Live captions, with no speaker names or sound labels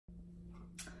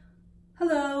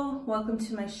Hello, welcome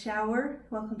to my shower.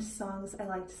 Welcome to songs I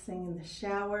like to sing in the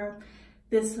shower.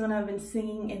 This one I've been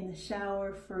singing in the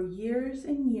shower for years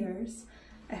and years.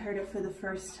 I heard it for the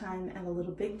first time at a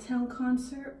Little Big Town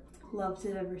concert. Loved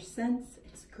it ever since.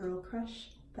 It's Girl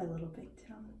Crush by Little Big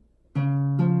Town.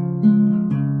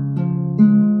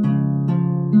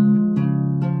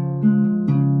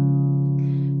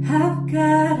 I've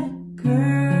got a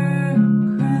girl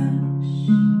crush.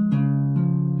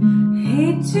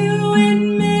 Hate to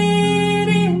admit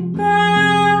it, but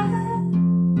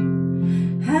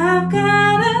I've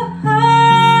got a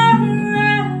heart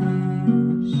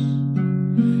rush.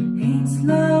 Ain't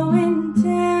slowing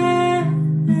down.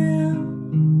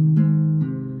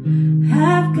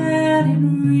 I've got it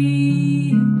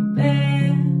real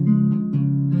bad.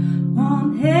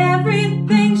 Want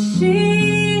everything she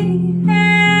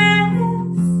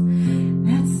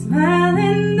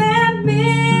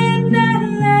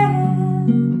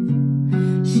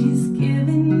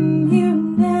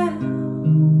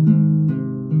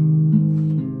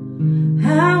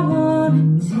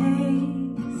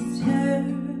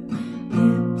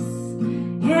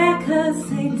cause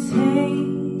they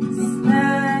taste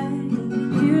like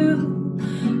you.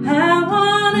 I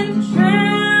wanna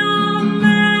drown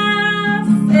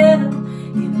myself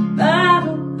in a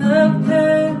bottle of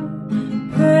her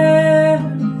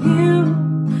perfume.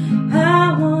 I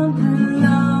want her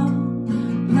long,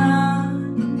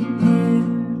 blonde hair.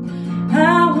 I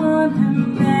want her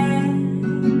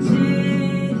magic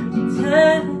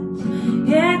touch.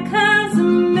 Yeah, cause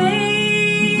maybe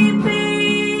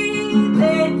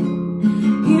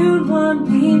you'd want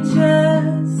me just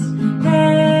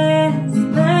as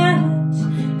much.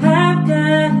 I've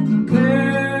got a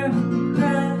girl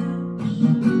crush.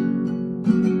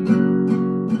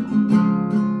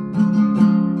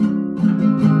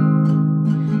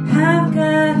 I've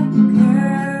got a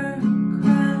girl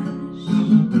crush.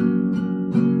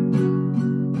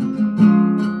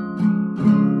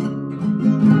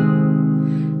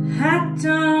 I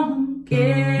don't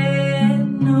get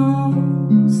no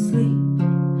sleep.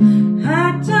 I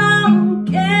don't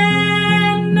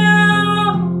get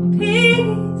no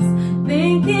peace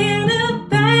thinking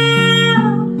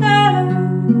about her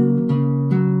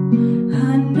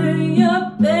under your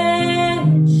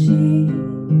bed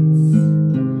sheets.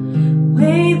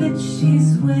 Way that she's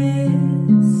whispering,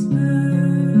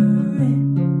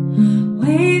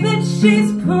 way that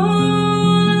she's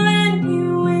pulling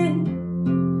you in.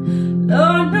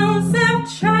 Lord knows I've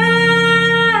tried.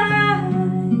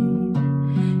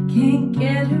 Can't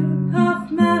get her